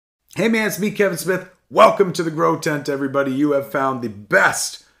Hey man, it's me, Kevin Smith. Welcome to the Grow Tent, everybody. You have found the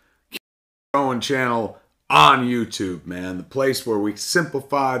best growing channel on YouTube, man. The place where we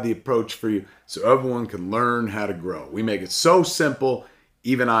simplify the approach for you so everyone can learn how to grow. We make it so simple,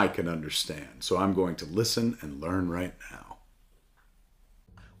 even I can understand. So I'm going to listen and learn right now.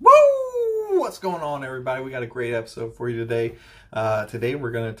 Woo! What's going on, everybody? We got a great episode for you today. Today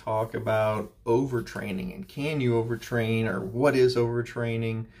we're going to talk about overtraining and can you overtrain, or what is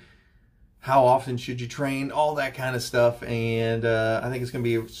overtraining? How often should you train? All that kind of stuff. And I think it's going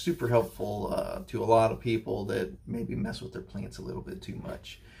to be super helpful to a lot of people that maybe mess with their plants a little bit too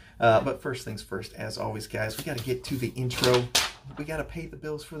much. But first things first, as always, guys, we got to get to the intro. We got to pay the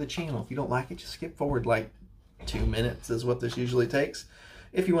bills for the channel. If you don't like it, just skip forward like 2 minutes is what this usually takes.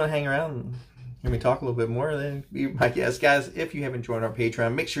 If you want to hang around and hear me talk a little bit more, then be my guest. Guys, if you haven't joined our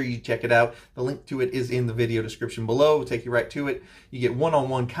Patreon, make sure you check it out. The link to it is in the video description below. It'll take you right to it. You get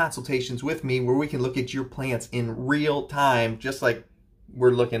one-on-one consultations with me where we can look at your plants in real time, just like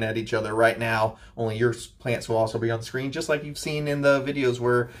we're looking at each other right now, only your plants will also be on the screen, just like you've seen in the videos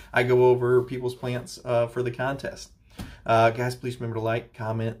where I go over people's plants for the contest. Guys, please remember to like,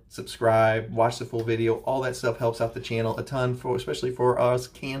 comment, subscribe, watch the full video. All that stuff helps out the channel a ton, especially for us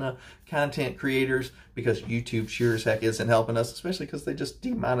content creators, because YouTube sure as heck isn't helping us, especially because they just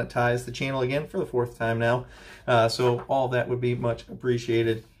demonetized the channel again for the 4th time now. So all that would be much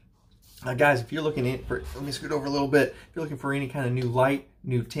appreciated. Guys, if you're looking for, let me scoot over a little bit. If you're looking for any kind of new light,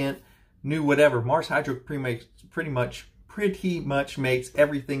 new tint, new whatever, Mars Hydro pretty much makes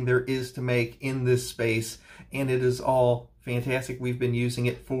everything there is to make in this space, and it is all fantastic. We've been using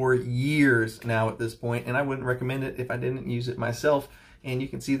it for years now at this point, and I wouldn't recommend it if I didn't use it myself. And you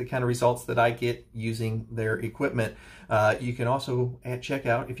can see the kind of results that I get using their equipment. You can also, at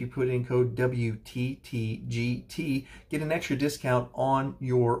checkout, if you put in code WTTGT, get an extra discount on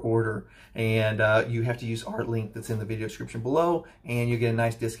your order. And you have to use our link that's in the video description below, and you get a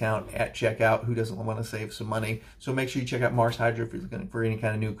nice discount at checkout. Who doesn't want to save some money? So make sure you check out Mars Hydro if you're looking for any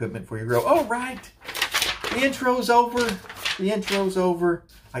kind of new equipment for your grow. Oh, right! The intro's over. The intro's over.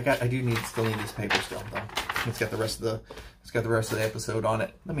 I do still need this paper still, though. It's got the rest of the episode on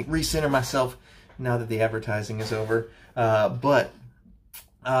it. Let me recenter myself now that the advertising is over. Also,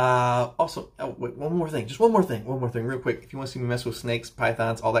 oh, wait, one more thing real quick. If you want to see me mess with snakes,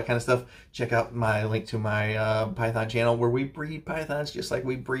 pythons, all that kind of stuff, check out my link to my python channel where we breed pythons just like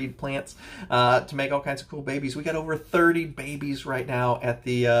we breed plants to make all kinds of cool babies. We got over 30 babies right now at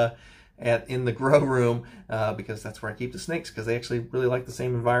the in the grow room because that's where I keep the snakes, because they actually really like the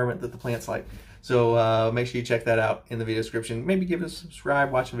same environment that the plants like. So make sure you check that out in the video description. Maybe give it a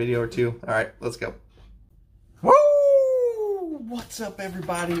subscribe, watch a video or two. All right, let's go. Woo! What's up,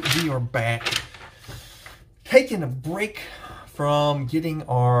 everybody? We are back. Taking a break from getting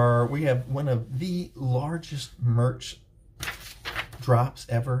we have one of the largest merch drops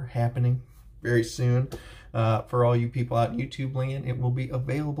ever happening very soon. For all you people out in YouTube land, it will be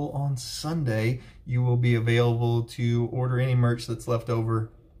available on Sunday. You will be available to order any merch that's left over,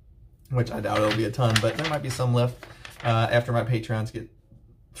 which I doubt it'll be a ton, but there might be some left after my Patreons get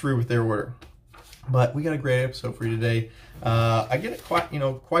through with their order. But we got a great episode for you today. I get quite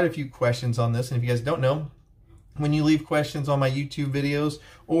a few questions on this, and if you guys don't know, when you leave questions on my YouTube videos,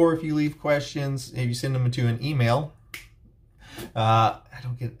 or if you leave questions, if you send them to an email, I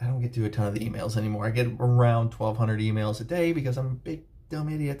don't get to a ton of the emails anymore. I get around 1,200 emails a day because I'm a big dumb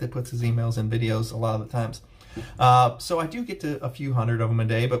idiot that puts his emails in videos a lot of the times. So I do get to a few hundred of them a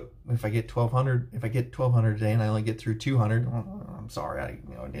day, but if I get 1,200 a day and I only get through 200, I'm sorry, I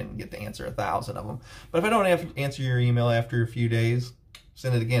didn't get to answer 1,000 of them. But if I don't have to answer your email after a few days,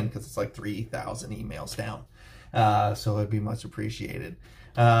 send it again, because it's like 3,000 emails down. So it'd be much appreciated.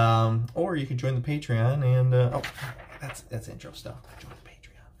 Or you can join the Patreon and oh, that's intro stuff. Join the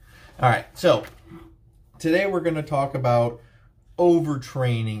Patreon. All right, so today we're going to talk about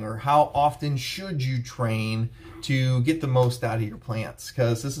overtraining, or how often should you train to get the most out of your plants,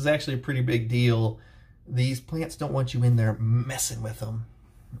 because this is actually a pretty big deal. These plants don't want you in there messing with them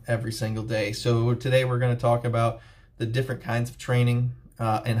every single day. So today we're going to talk about the different kinds of training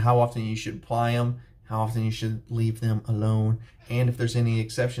and how often you should apply them, how often you should leave them alone, and if there's any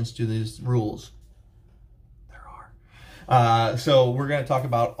exceptions to these rules. There are. So we're going to talk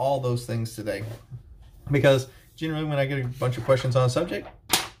about all those things today, because generally when I get a bunch of questions on a subject,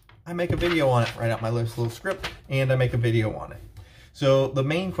 I make a video on it, write out my little script, and I make a video on it. So the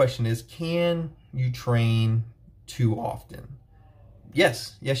main question is, can you train too often?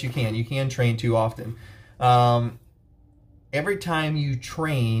 Yes, you can. You can train too often. Every time you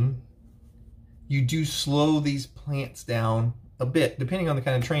train, you do slow these plants down a bit, depending on the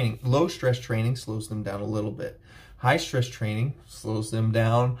kind of training. Low stress training slows them down a little bit. High stress training slows them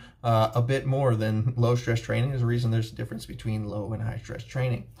down a bit more than low stress training. There's a reason there's a difference between low and high stress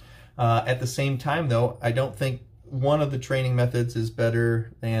training. At the same time, though, I don't think one of the training methods is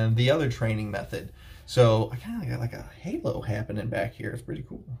better than the other training method. So I kind of got like a halo happening back here. It's pretty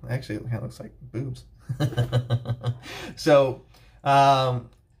cool. Actually, it kind of looks like boobs. So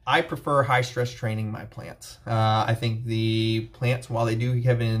I prefer high stress training my plants. I think the plants, while they do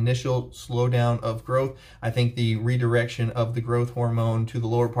have an initial slowdown of growth, I think the redirection of the growth hormone to the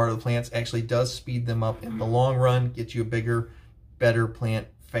lower part of the plants actually does speed them up in the long run, get you a bigger, better plant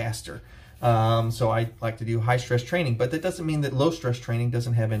faster. So I like to do high stress training, but that doesn't mean that low stress training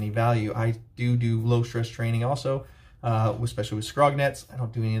doesn't have any value. I do low stress training also, especially with scrog nets. I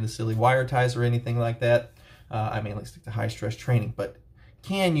don't do any of the silly wire ties or anything like that. I mainly stick to high stress training. But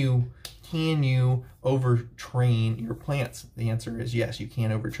can you overtrain your plants? The answer is yes, you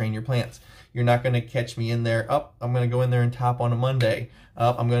can overtrain your plants. You're not going to catch me in there, I'm going to go in there and top on a Monday.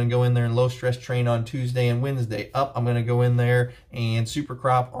 I'm going to go in there and low stress train on Tuesday and Wednesday. I'm going to go in there and super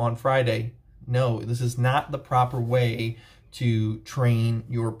crop on Friday. No, this is not the proper way to train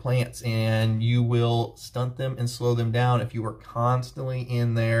your plants, and you will stunt them and slow them down if you are constantly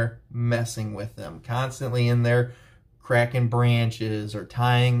in there messing with them, constantly in there cracking branches or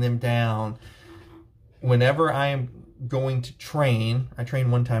tying them down. Whenever I am going to train, I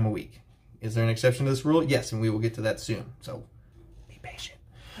train 1 time a week. Is there an exception to this rule? Yes, and we will get to that soon. So be patient.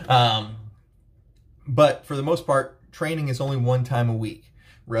 But for the most part, training is only 1 time a week.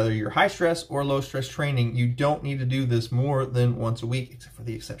 Whether you're high stress or low stress training, you don't need to do this more than once a week, except for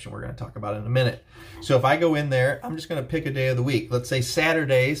the exception we're going to talk about in a minute. So if I go in there, I'm just going to pick a day of the week. Let's say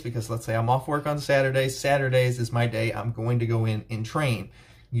Saturdays, because let's say I'm off work on Saturdays. Saturdays is my day I'm going to go in and train.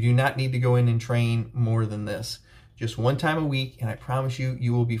 You do not need to go in and train more than this. Just 1 time a week, and I promise you,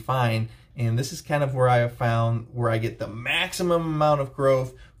 you will be fine. And this is kind of where I have found where I get the maximum amount of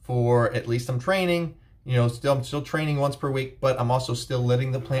growth for, at least I'm training. You know, I'm still training once per week, but I'm also still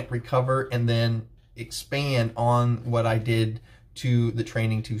letting the plant recover and then expand on what I did to the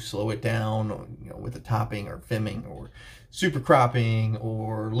training to slow it down, you know, with the topping or fimming or super cropping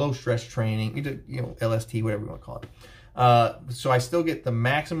or low stress training, you know, LST, whatever you want to call it. So I still get the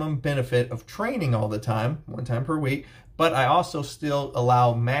maximum benefit of training all the time, 1 time per week, but I also still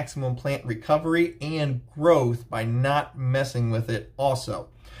allow maximum plant recovery and growth by not messing with it also.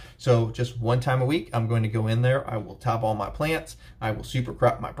 So just 1 time a week, I'm going to go in there. I will top all my plants. I will super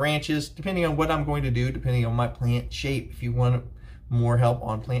crop my branches, depending on what I'm going to do, depending on my plant shape. If you want more help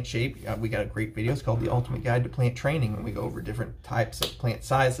on plant shape, we got a great video. It's called The Ultimate Guide to Plant Training, and we go over different types of plant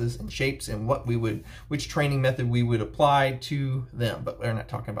sizes and shapes and which training method we would apply to them. But we're not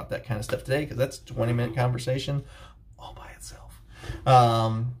talking about that kind of stuff today, because that's a 20-minute conversation all by itself.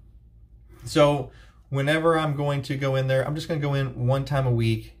 So whenever I'm going to go in there, I'm just going to go in 1 time a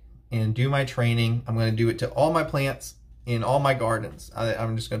week and do my training. I'm going to do it to all my plants in all my gardens.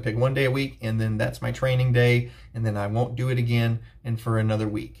 I'm just going to pick 1 day a week, and then that's my training day, and then I won't do it again and for another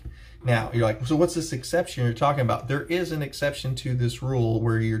week. Now, you're like, so what's this exception you're talking about? There is an exception to this rule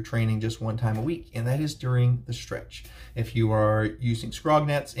where you're training just 1 time a week, and that is during the stretch. If you are using scrog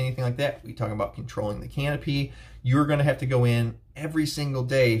nets, anything like that, we talk about controlling the canopy, you're going to have to go in every single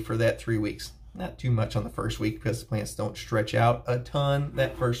day for that 3 weeks. Not too much on the first week, because the plants don't stretch out a ton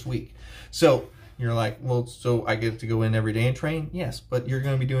that first week. So you're like, well, so I get to go in every day and train? Yes, but you're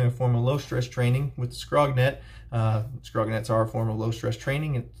going to be doing a form of low stress training with the scrog net. Scrog nets are a form of low stress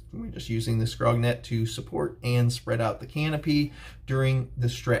training. We're just using the scrog net to support and spread out the canopy during the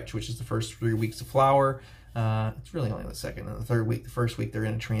stretch, which is the first 3 weeks of flower. It's really only the second and the third week. The first week, they're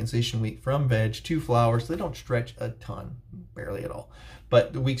in a transition week from veg to flower, so they don't stretch a ton, barely at all.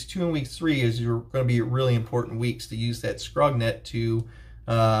 But the weeks 2 and week 3 is going to be really important weeks to use that scrog net to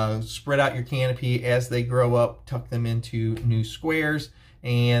spread out your canopy as they grow up, tuck them into new squares,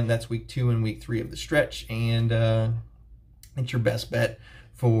 and that's week 2 and week 3 of the stretch. And it's your best bet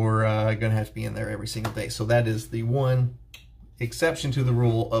for going to have to be in there every single day. So that is the one exception to the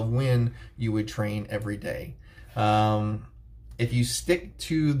rule of when you would train every day. If you stick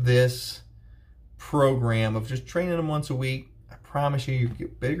to this program of just training them once a week, I promise you, you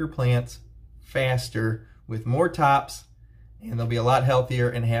get bigger plants faster with more tops, and they'll be a lot healthier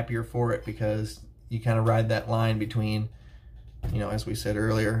and happier for it, because you kind of ride that line between, you know, as we said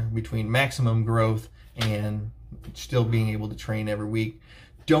earlier, between maximum growth and still being able to train every week.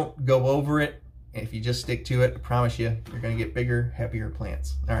 Don't go over it. If you just stick to it, I promise you, you're going to get bigger, happier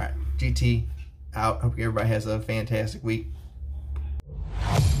plants. All right, GT out. Hope everybody has a fantastic week.